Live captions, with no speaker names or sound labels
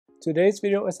Today's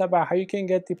video is about how you can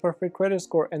get the perfect credit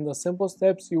score and the simple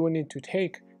steps you will need to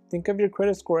take. Think of your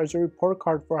credit score as your report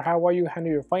card for how well you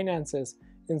handle your finances.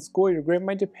 In school, your grade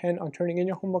might depend on turning in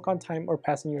your homework on time or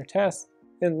passing your tests.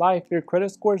 In life, your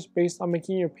credit score is based on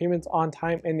making your payments on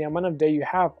time and the amount of debt you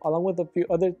have, along with a few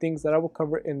other things that I will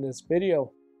cover in this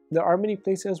video. There are many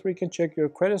places where you can check your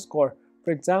credit score. For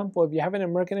example, if you have an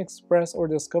American Express or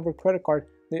Discover credit card,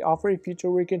 they offer a feature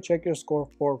where you can check your score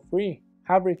for free.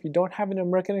 However, if you don't have an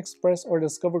American Express or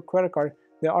Discover credit card,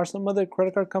 there are some other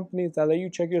credit card companies that let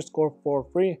you check your score for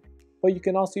free. But you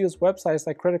can also use websites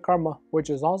like Credit Karma,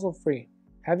 which is also free.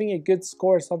 Having a good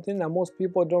score is something that most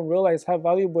people don't realize how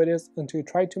valuable it is until you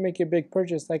try to make a big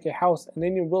purchase like a house, and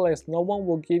then you realize no one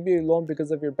will give you a loan because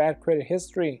of your bad credit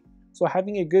history. So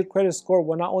having a good credit score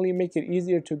will not only make it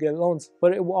easier to get loans,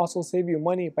 but it will also save you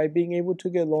money by being able to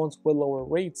get loans with lower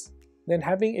rates. Then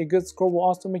having a good score will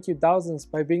also make you thousands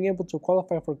by being able to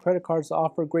qualify for credit cards that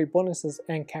offer great bonuses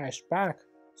and cash back.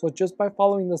 So just by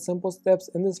following the simple steps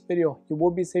in this video, you will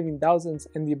be saving thousands,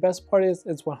 and the best part is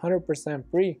it's 100%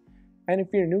 free. And if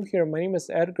you're new here, my name is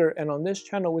Edgar, and on this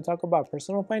channel we talk about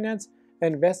personal finance,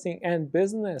 investing, and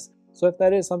business. So if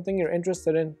that is something you're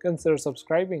interested in, consider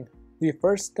subscribing. The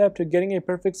first step to getting a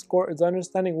perfect score is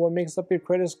understanding what makes up your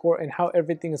credit score and how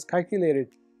everything is calculated.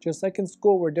 Just like in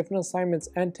school where different assignments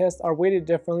and tests are weighted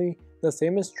differently, the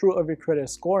same is true of your credit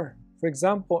score. For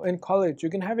example, in college,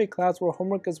 you can have a class where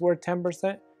homework is worth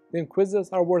 10%, then quizzes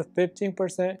are worth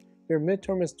 15%, your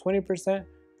midterm is 20%,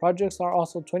 projects are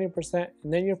also 20%,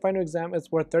 and then your final exam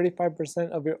is worth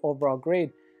 35% of your overall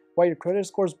grade, while your credit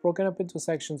score is broken up into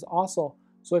sections also.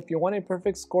 So if you want a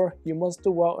perfect score, you must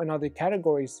do well in other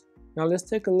categories. Now let's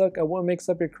take a look at what makes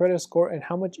up your credit score and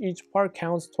how much each part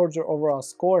counts towards your overall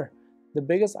score. The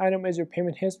biggest item is your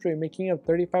payment history, making up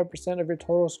 35% of your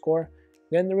total score.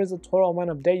 Then there is the total amount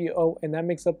of debt you owe, and that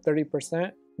makes up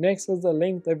 30%. Next is the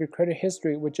length of your credit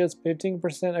history, which is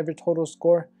 15% of your total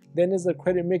score. Then is the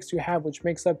credit mix you have, which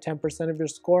makes up 10% of your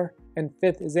score. And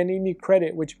fifth is any new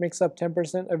credit, which makes up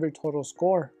 10% of your total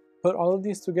score. Put all of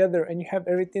these together and you have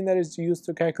everything that is used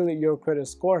to calculate your credit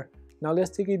score. Now let's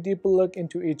take a deeper look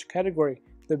into each category.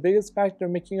 The biggest factor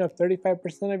making up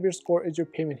 35% of your score is your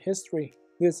payment history.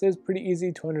 This is pretty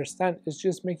easy to understand. It's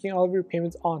just making all of your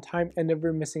payments on time and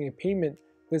never missing a payment.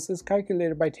 This is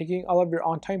calculated by taking all of your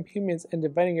on-time payments and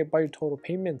dividing it by your total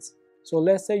payments. So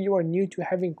let's say you are new to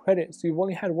having credit, so you've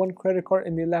only had one credit card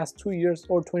in the last 2 years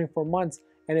or 24 months,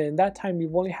 and in that time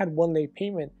you've only had one late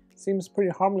payment. Seems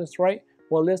pretty harmless, right?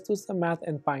 Well, let's do some math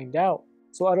and find out.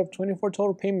 So out of 24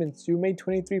 total payments, you made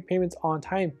 23 payments on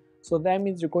time. So that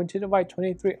means you're going to divide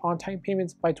 23 on-time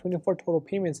payments by 24 total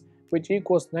payments, which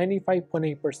equals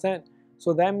 95.8%.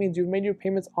 So that means you've made your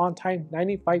payments on time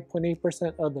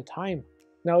 95.8% of the time.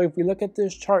 Now if we look at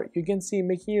this chart, you can see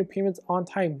making your payments on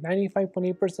time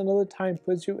 95.8% of the time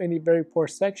puts you in a very poor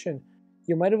section.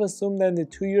 You might have assumed that in the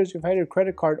 2 years you've had your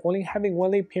credit card, only having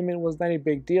one late payment was not a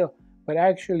big deal, but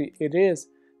actually it is.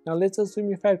 Now let's assume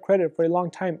you've had credit for a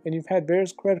long time and you've had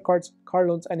various credit cards, car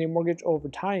loans, and a mortgage over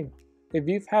time. If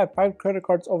you've had 5 credit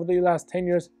cards over the last 10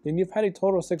 years, then you've had a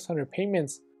total of 600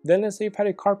 payments. Then let's say you've had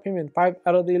a car payment 5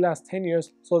 out of the last 10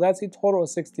 years, so that's a total of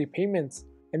 60 payments.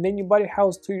 And then you bought a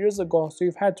house 2 years ago, so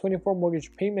you've had 24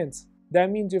 mortgage payments.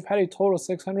 That means you've had a total of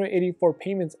 684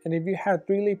 payments, and if you had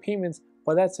 3 late payments,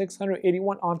 well, that's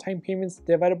 681 on-time payments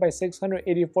divided by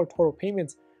 684 total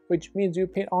payments, which means you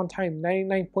paid on time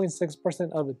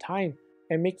 99.6% of the time.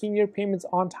 And making your payments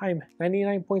on time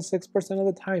 99.6% of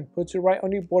the time puts you right on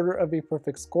the border of a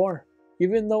perfect score.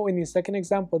 Even though in the second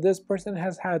example, this person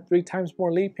has had 3 times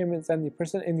more late payments than the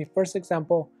person in the first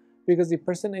example, because the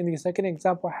person in the second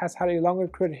example has had a longer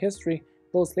credit history,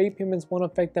 those late payments won't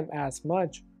affect them as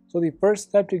much. So the first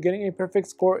step to getting a perfect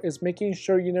score is making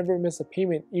sure you never miss a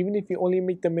payment, even if you only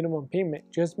make the minimum payment.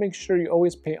 Just make sure you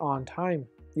always pay on time.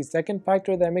 The second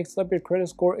factor that makes up your credit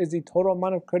score is the total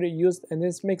amount of credit used, and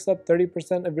this makes up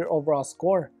 30% of your overall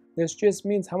score. This just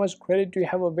means how much credit do you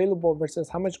have available versus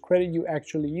how much credit you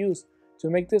actually use. To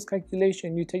make this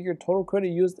calculation, you take your total credit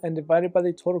used and divide it by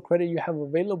the total credit you have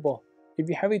available. If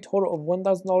you have a total of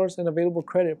 $1,000 in available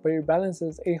credit but your balance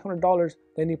is $800,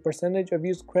 then the percentage of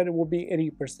used credit will be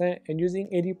 80%, and using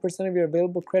 80% of your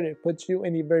available credit puts you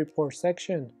in a very poor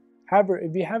section. However,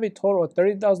 if you have a total of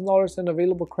 $30,000 in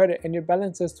available credit and your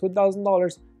balance is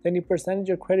 $2,000, then the percentage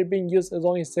of credit being used is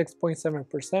only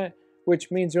 6.7%,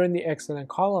 which means you're in the excellent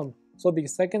column. So the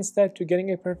second step to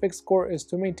getting a perfect score is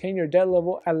to maintain your debt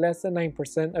level at less than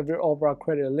 9% of your overall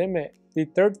credit limit. The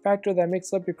third factor that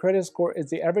makes up your credit score is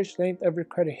the average length of your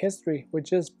credit history,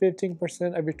 which is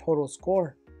 15% of your total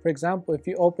score. For example, if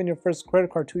you opened your first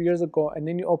credit card 2 years ago and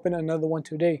then you open another one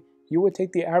today, You would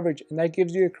take the average, and that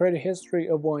gives you a credit history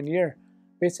of 1 year.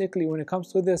 Basically, when it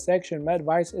comes to this section, my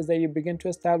advice is that you begin to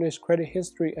establish credit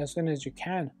history as soon as you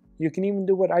can. You can even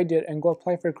do what I did and go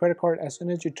apply for a credit card as soon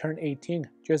as you turn 18.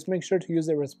 Just make sure to use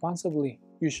it responsibly.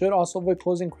 You should also avoid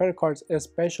closing credit cards,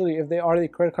 especially if they are the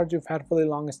credit cards you've had for the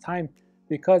longest time,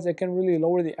 because it can really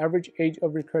lower the average age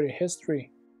of your credit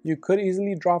history. You could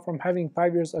easily drop from having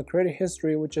 5 years of credit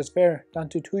history, which is fair, down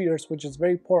to 2 years, which is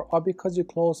very poor, all because you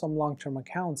close some long-term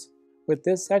accounts. With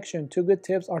this section, 2 good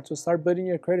tips are to start building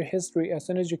your credit history as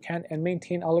soon as you can and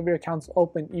maintain all of your accounts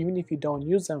open even if you don't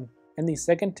use them. And the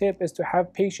second tip is to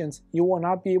have patience. You will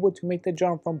not be able to make the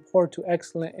jump from poor to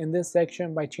excellent in this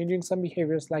section by changing some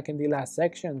behaviors like in the last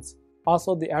sections.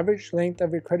 Also, the average length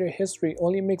of your credit history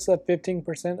only makes up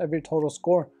 15% of your total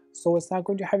score, so it's not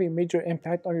going to have a major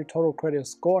impact on your total credit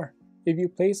score. If you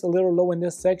place a little low in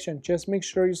this section, just make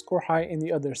sure you score high in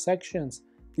the other sections.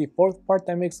 The fourth part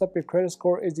that makes up your credit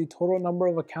score is the total number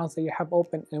of accounts that you have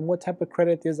open and what type of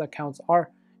credit these accounts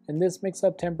are, and this makes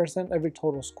up 10% of your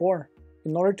total score.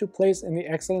 In order to place in the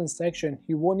excellent section,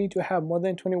 you will need to have more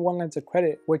than 21 lines of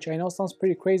credit, which I know sounds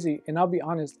pretty crazy, and I'll be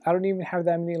honest, I don't even have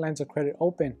that many lines of credit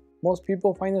open. Most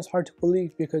people find this hard to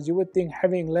believe because you would think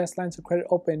having less lines of credit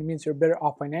open means you're better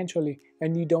off financially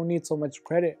and you don't need so much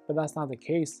credit, but that's not the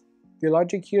case. The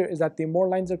logic here is that the more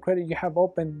lines of credit you have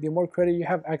open, the more credit you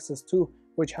have access to,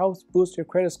 which helps boost your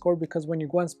credit score because when you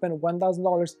go and spend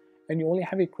 $1,000 and you only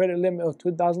have a credit limit of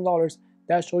 $2,000,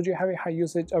 that shows you have a high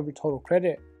usage of your total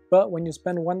credit. But when you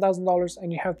spend $1,000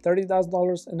 and you have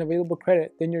 $30,000 in available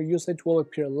credit, then your usage will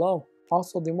appear low.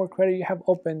 Also, the more credit you have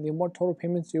open, the more total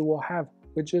payments you will have,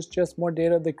 which is just more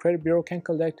data the credit bureau can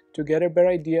collect to get a better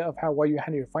idea of how well you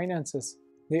handle your finances.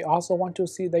 They also want to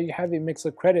see that you have a mix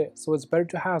of credit, so it's better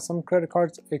to have some credit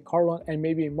cards, a car loan, and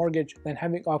maybe a mortgage than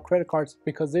having all credit cards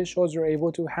because this shows you're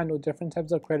able to handle different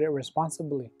types of credit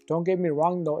responsibly. Don't get me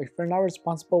wrong though, if you're not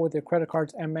responsible with your credit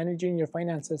cards and managing your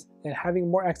finances, then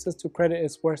having more access to credit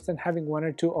is worse than having 1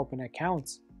 or 2 open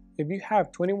accounts. If you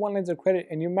have 21 lines of credit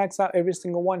and you max out every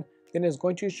single one, then it's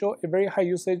going to show a very high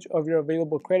usage of your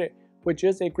available credit, which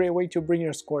is a great way to bring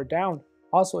your score down.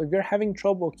 Also, if you're having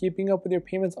trouble keeping up with your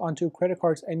payments on 2 credit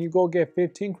cards and you go get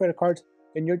 15 credit cards,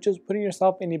 then you're just putting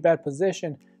yourself in a bad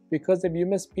position because if you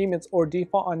miss payments or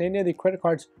default on any of the credit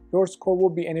cards, your score will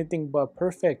be anything but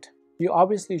perfect. You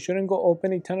obviously shouldn't go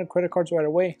open a ton of credit cards right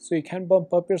away, so you can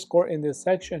bump up your score in this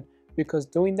section because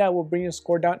doing that will bring your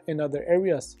score down in other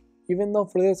areas. Even though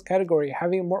for this category,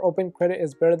 having more open credit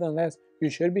is better than less, you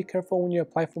should be careful when you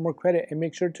apply for more credit and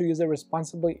make sure to use it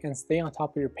responsibly and stay on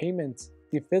top of your payments.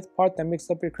 The fifth part that makes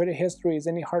up your credit history is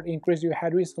any hard increase you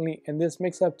had recently, and this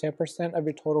makes up 10% of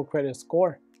your total credit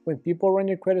score. When people run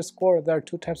your credit score, there are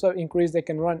 2 types of inquiries they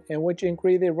can run, and which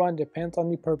inquiry they run depends on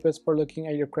the purpose for looking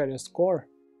at your credit score.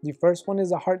 The first one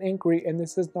is a hard inquiry, and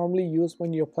this is normally used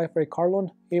when you apply for a car loan,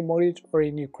 a mortgage, or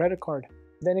a new credit card.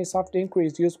 Then a soft inquiry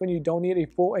is used when you don't need a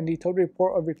full and detailed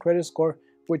report of your credit score,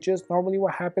 which is normally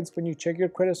what happens when you check your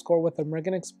credit score with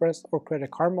American Express or Credit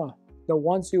Karma. The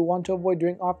ones you want to avoid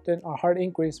doing often are hard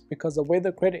inquiries because the way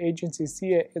the credit agencies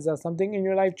see it is that something in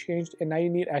your life changed and now you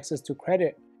need access to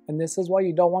credit. And this is why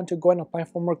you don't want to go and apply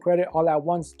for more credit all at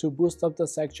once to boost up the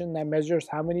section that measures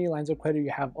how many lines of credit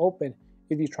you have open.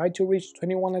 If you try to reach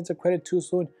 21 lines of credit too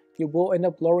soon, you will end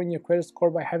up lowering your credit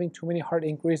score by having too many hard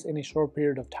inquiries in a short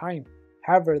period of time.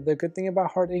 However, the good thing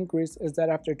about hard inquiries is that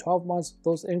after 12 months,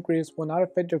 those inquiries will not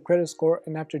affect your credit score,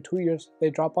 and after 2 years, they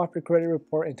drop off your credit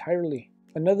report entirely.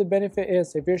 Another benefit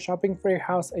is if you're shopping for your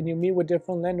house and you meet with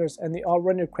different lenders and they all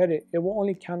run your credit, it will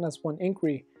only count as one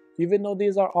inquiry. Even though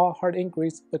these are all hard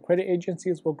inquiries, the credit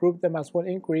agencies will group them as one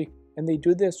inquiry, and they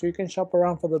do this so you can shop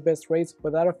around for the best rates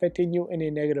without affecting you in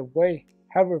a negative way.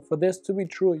 However, for this to be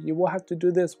true, you will have to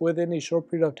do this within a short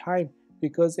period of time,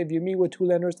 because if you meet with 2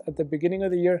 lenders at the beginning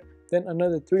of the year, then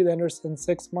another 3 lenders in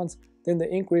 6 months, then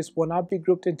the inquiries will not be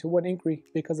grouped into one inquiry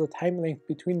because the time length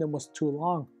between them was too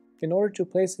long. In order to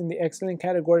place in the excellent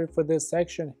category for this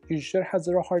section, you should have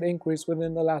 0 hard inquiries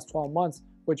within the last 12 months,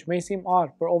 which may seem odd,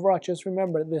 but overall just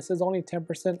remember this is only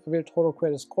 10% of your total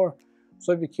credit score.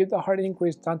 So if you keep the hard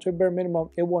inquiries down to a bare minimum,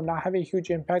 it will not have a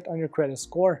huge impact on your credit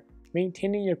score.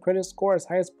 Maintaining your credit score as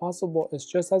high as possible is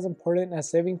just as important as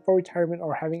saving for retirement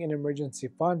or having an emergency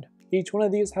fund. Each one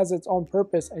of these has its own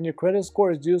purpose, and your credit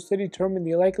score is used to determine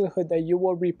the likelihood that you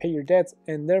will repay your debts,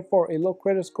 and therefore a low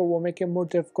credit score will make it more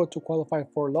difficult to qualify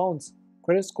for loans.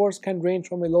 Credit scores can range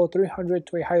from a low 300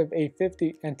 to a high of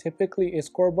 850, and typically a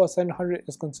score above 700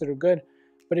 is considered good,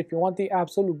 but if you want the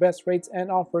absolute best rates and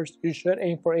offers, you should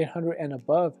aim for 800 and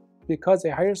above. Because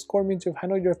a higher score means you've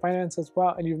handled your finances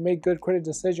well and you've made good credit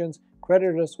decisions,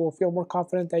 creditors will feel more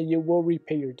confident that you will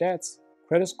repay your debts.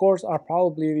 Credit scores are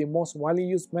probably the most widely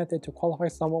used method to qualify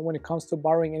someone when it comes to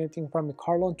borrowing anything from a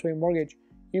car loan to a mortgage.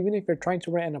 Even if you're trying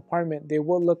to rent an apartment, they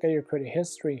will look at your credit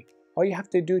history. All you have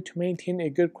to do to maintain a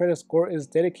good credit score is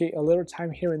dedicate a little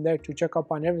time here and there to check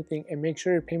up on everything and make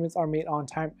sure your payments are made on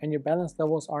time and your balance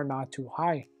levels are not too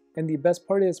high. And the best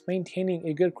part is, maintaining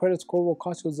a good credit score will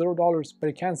cost you $0, but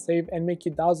it can save and make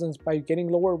you thousands by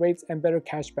getting lower rates and better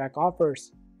cashback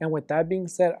offers. And with that being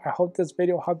said, I hope this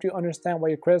video helped you understand why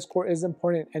your credit score is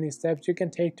important and the steps you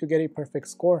can take to get a perfect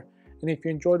score. And if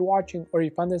you enjoyed watching or you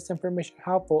found this information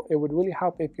helpful, it would really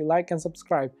help if you like and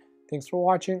subscribe. Thanks for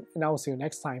watching, and I will see you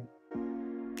next time.